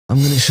I'm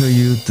going to show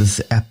you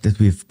this app that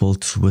we've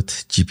built with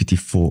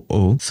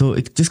GPT4o. So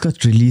it just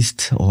got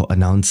released or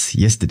announced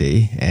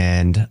yesterday,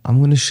 and I'm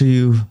going to show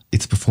you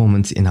its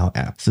performance in our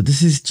app. So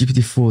this is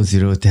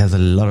GPT4o. It has a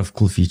lot of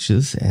cool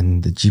features,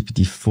 and the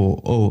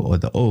GPT4o, or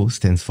the O,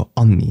 stands for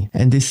Omni.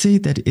 And they say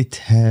that it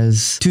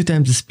has 2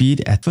 times the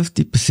speed at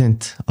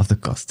 50% of the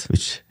cost,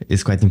 which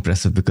is quite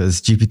impressive because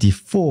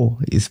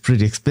GPT-4 is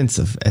pretty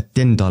expensive at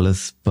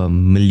 $10 per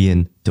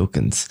million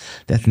tokens.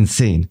 That's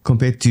insane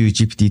compared to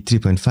GPT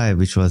 3.5,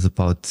 which was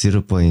about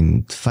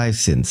 0.5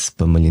 cents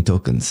per million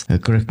tokens.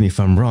 Correct me if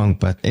I'm wrong,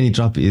 but any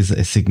drop is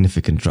a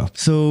significant drop.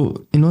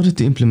 So in order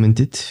to implement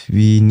it,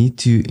 we need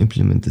to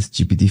implement this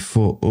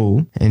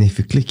GPT4o. And if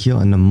you click here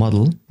on the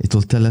model, it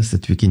will tell us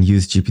that we can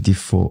use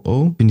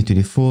GPT4o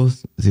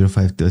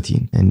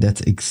 2024-05-13. And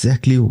that's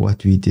exactly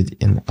what we did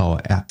in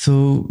our app.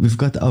 So we've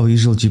got our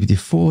usual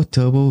GPT-4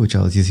 Turbo, which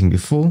I was using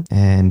before,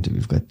 and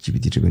we've got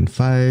GPT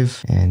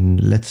 3.5,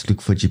 and let's look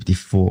for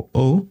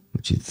GPT4o,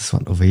 which is this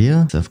one over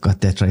here. So I've got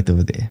that right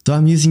over there. So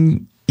I'm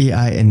using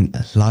AI and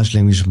large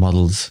language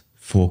models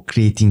for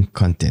creating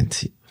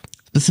content,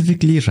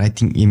 specifically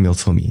writing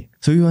emails for me.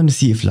 So we want to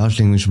see if large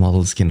language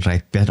models can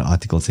write better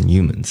articles than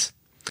humans.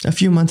 A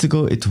few months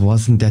ago, it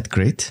wasn't that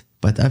great,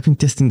 but I've been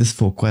testing this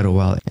for quite a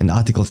while, and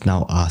articles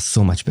now are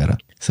so much better.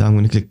 So I'm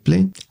going to click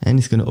play, and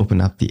it's going to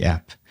open up the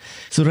app.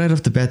 So right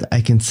off the bat,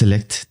 I can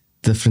select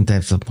different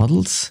types of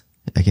models.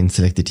 I can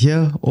select it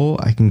here, or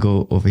I can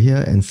go over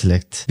here and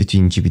select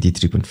between GPT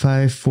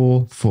 3.5,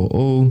 4,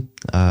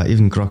 4o,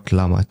 even Grok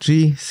Llama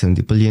 3,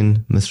 70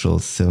 billion, Mistral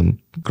 7,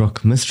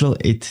 Grok Mistral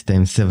 8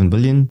 times 7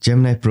 billion,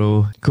 Gemini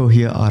Pro,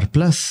 Cohere R+,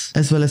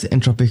 as well as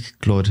Anthropic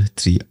Claude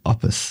 3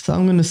 Opus. So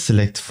I'm going to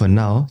select for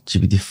now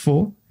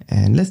GPT-4,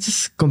 and let's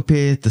just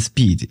compare the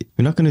speed.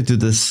 We're not going to do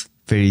this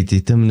very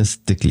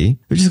deterministically.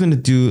 We're just going to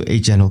do a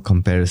general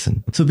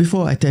comparison. So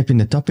before I type in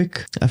the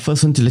topic, I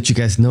first want to let you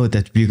guys know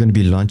that we're going to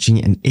be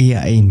launching an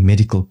AI in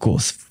medical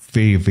course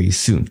very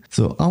soon.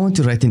 So I want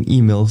to write an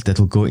email that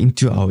will go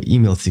into our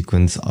email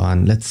sequence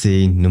on, let's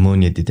say,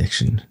 pneumonia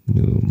detection.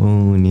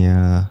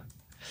 Pneumonia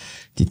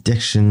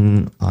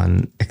detection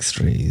on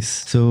x-rays.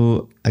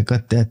 So I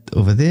got that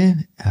over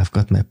there. I've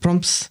got my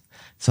prompts.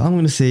 So I'm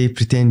going to say,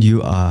 pretend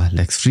you are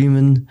Lex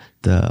Freeman,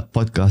 the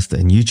podcaster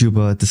and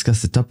YouTuber,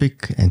 discuss the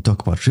topic and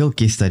talk about real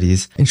case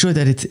studies. Ensure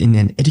that it's in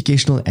an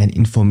educational and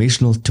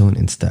informational tone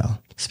and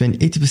style. Spend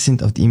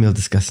 80% of the email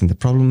discussing the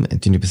problem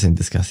and 20%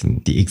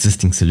 discussing the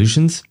existing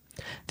solutions.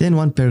 Then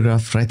one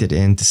paragraph right at the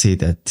end to say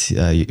that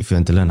if you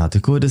want to learn how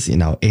to code this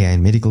in our AI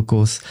and medical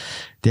course,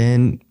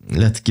 then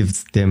let's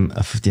give them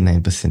a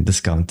 59%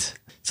 discount.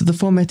 So the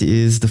format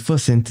is, the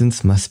first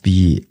sentence must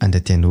be under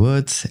 10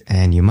 words,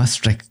 and you must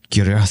strike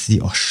curiosity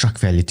or shock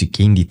value to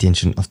gain the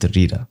attention of the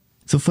reader.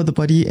 So for the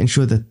body,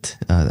 ensure that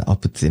the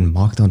output's in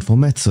markdown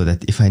format, so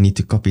that if I need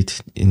to copy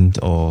it in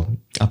or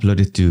upload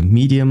it to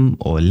Medium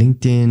or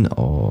LinkedIn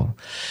or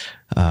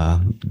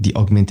the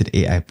augmented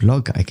AI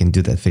blog, I can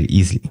do that very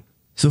easily.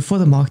 So for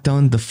the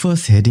markdown, the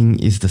first heading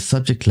is the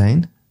subject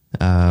line,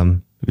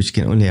 which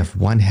can only have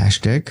 1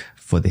 hashtag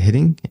for the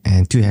heading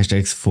and 2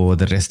 hashtags for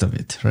the rest of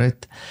it,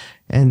 right?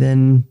 And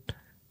then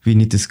we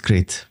need to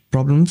create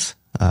problems.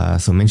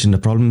 So mention the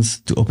problems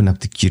to open up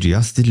the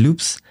curiosity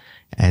loops.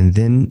 And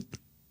then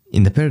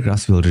in the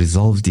paragraphs, we'll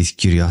resolve these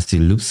curiosity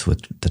loops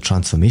with the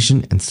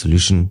transformation and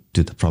solution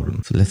to the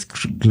problem. So let's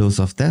close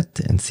off that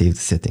and save the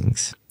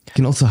settings. You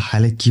can also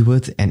highlight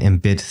keywords and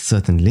embed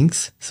certain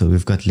links. So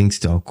we've got links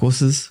to our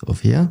courses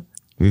over here.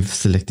 We've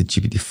selected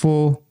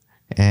GPT-4.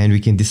 And we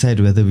can decide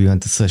whether we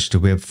want to search the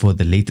web for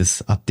the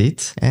latest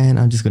updates. And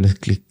I'm just going to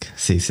click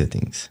Save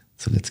Settings.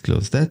 So let's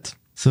close that.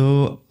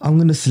 So I'm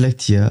going to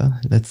select here.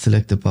 Let's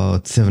select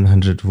about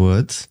 700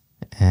 words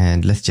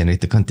and let's generate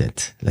the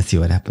content. Let's see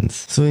what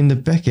happens. So in the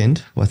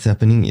backend, what's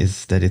happening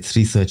is that it's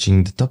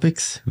researching the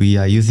topics. We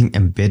are using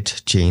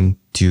embed chain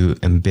to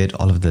embed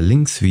all of the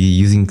links. We're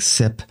using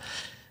SERP,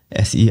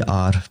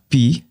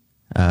 S-E-R-P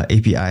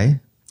API.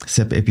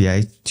 SERP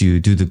API to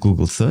do the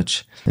Google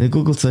search. And the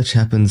Google search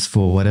happens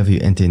for whatever you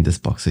enter in this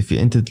box. So if you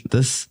enter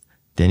this,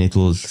 then it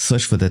will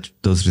search for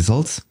those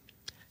results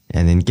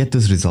and then get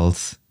those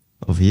results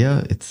over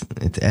here. It's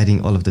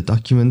adding all of the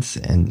documents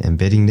and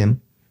embedding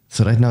them.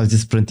 So right now it's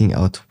just printing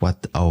out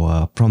what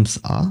our prompts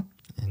are.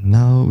 And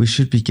now we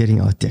should be getting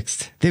our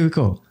text. There we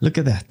go. Look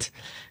at that.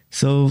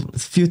 So a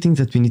few things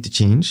that we need to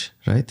change,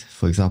 right?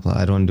 For example,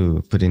 I don't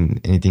want to put in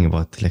anything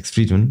about Lex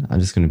Friedman. I'm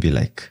just going to be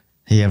like,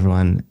 hey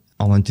everyone,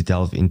 I want to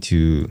delve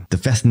into the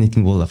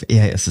fascinating world of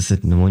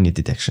AI-assisted pneumonia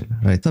detection,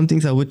 right? Some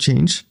things I would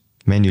change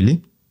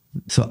manually.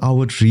 So I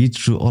would read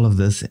through all of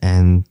this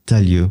and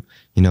tell you,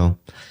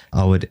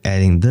 I would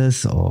add in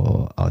this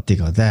or I'll take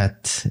out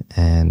that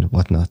and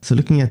whatnot. So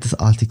looking at this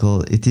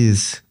article, it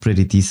is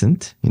pretty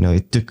decent.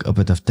 It took a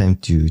bit of time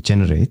to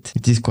generate.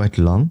 It is quite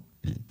long.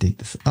 Take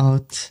this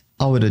out.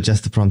 I would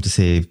adjust the prompt to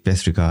say,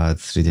 best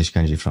regards, Ritesh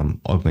Kanji from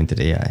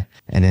Augmented AI.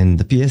 And then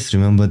the PS,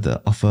 remember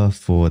the offer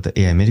for the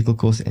AI medical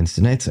course ends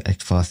tonight, so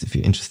act fast if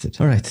you're interested.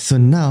 All right, so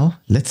now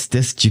let's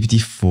test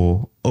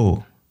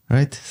GPT-4o,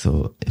 right?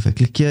 So if I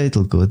click here,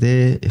 it'll go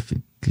there. If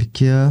you click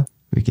here,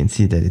 we can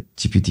see that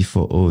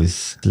GPT4o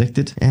is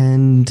selected.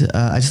 And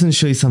I just want to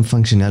show you some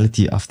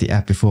functionality of the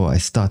app before I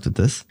start with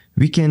this.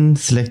 We can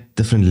select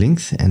different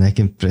links, and I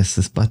can press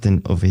this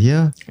button over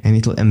here, and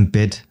it'll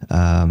embed,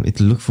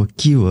 it'll look for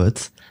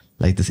keywords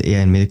like this AI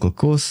and medical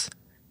course,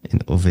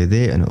 and over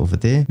there and over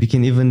there. We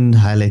can even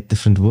highlight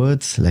different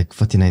words like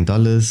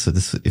 $49. So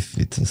this, if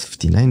it's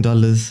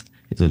 $59,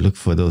 it will look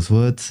for those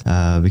words.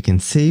 We can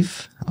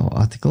save our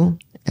article,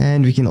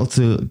 and we can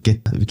also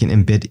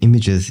embed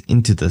images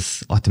into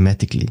this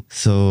automatically.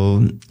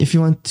 So if you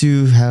want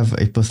to have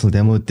a personal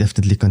demo,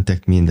 definitely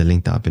contact me in the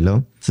link down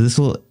below. So this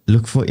will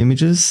look for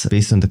images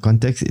based on the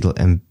context. It'll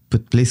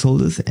put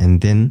placeholders, and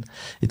then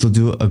it will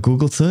do a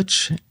Google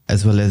search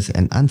as well as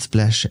an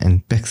Unsplash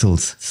and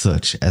Pexels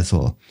search as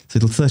well. So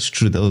it'll search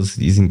through those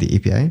using the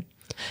API.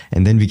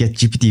 And then we get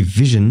GPT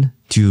Vision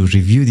to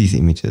review these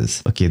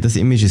images. Okay, this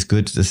image is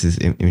good. This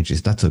image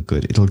is not so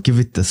good. It'll give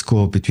it the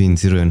score between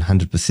 0 and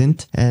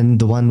 100%. And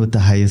the one with the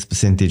highest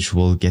percentage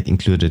will get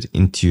included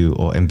into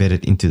or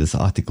embedded into this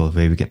article,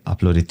 where we can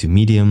upload it to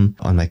Medium,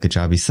 on my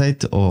Kajabi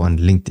site, or on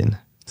LinkedIn.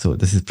 So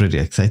this is pretty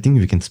exciting.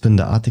 We can spin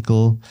the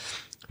article.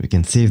 We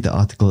can save the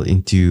article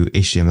into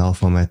HTML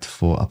format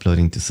for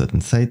uploading to certain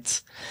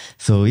sites.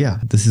 So yeah,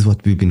 this is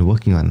what we've been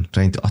working on,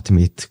 trying to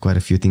automate quite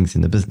a few things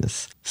in the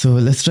business. So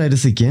let's try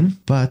this again,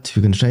 but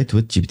we're going to try it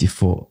with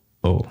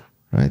GPT4o,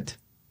 right?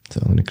 So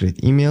I'm going to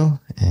create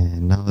email,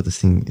 and now this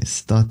thing is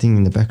starting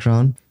in the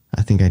background.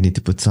 I think I need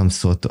to put some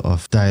sort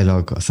of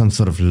dialogue or some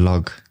sort of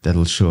log that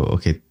will show,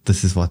 okay,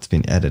 this is what's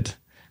been added,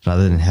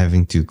 rather than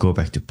having to go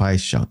back to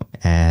PyCharm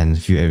and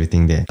view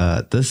everything there.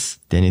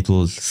 Then it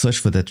will search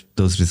for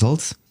those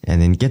results, and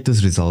then get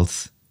those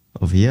results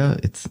over here.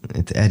 It's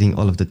adding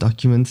all of the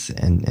documents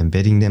and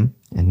embedding them.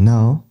 And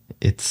now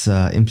it's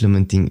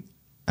implementing.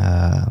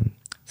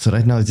 So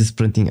right now it's just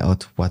printing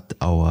out what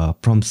our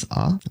prompts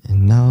are.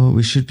 And now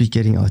we should be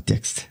getting our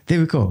text. There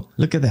we go.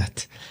 Look at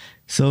that.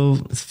 So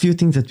a few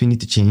things that we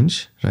need to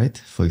change, right?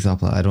 For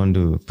example, I don't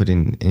want to put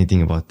in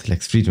anything about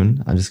Lex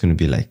Friedman. I'm just going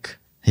to be like,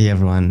 hey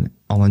everyone,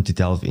 I want to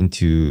delve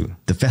into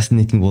the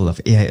fascinating world of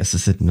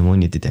AI-assisted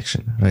pneumonia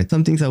detection, right?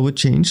 Some things I would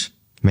change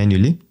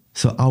manually.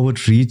 So I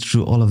would read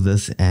through all of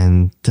this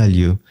and tell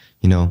you,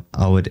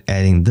 I would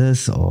add in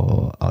this,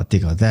 or I'll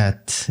take out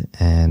that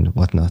and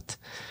whatnot.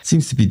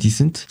 Seems to be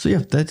decent. So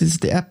yeah, that is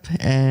the app.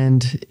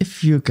 And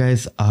if you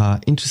guys are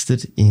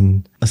interested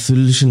in a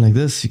solution like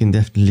this, you can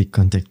definitely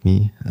contact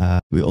me.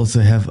 We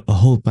also have a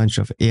whole bunch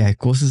of AI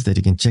courses that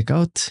you can check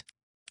out,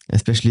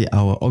 especially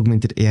our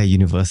Augmented AI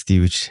University,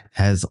 which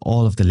has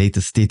all of the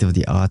latest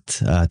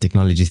state-of-the-art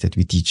technologies that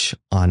we teach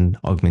on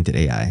Augmented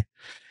AI.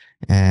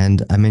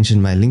 And I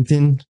mentioned my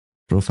LinkedIn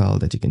profile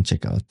that you can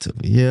check out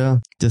over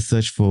here. Just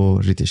search for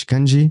Ritesh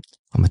Kanji.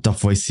 I'm a top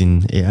voice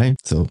in AI.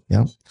 So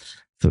yeah,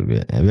 so we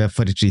have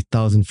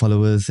 43,000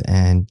 followers,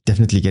 and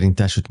definitely get in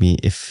touch with me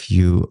if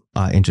you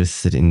are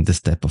interested in this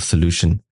type of solution.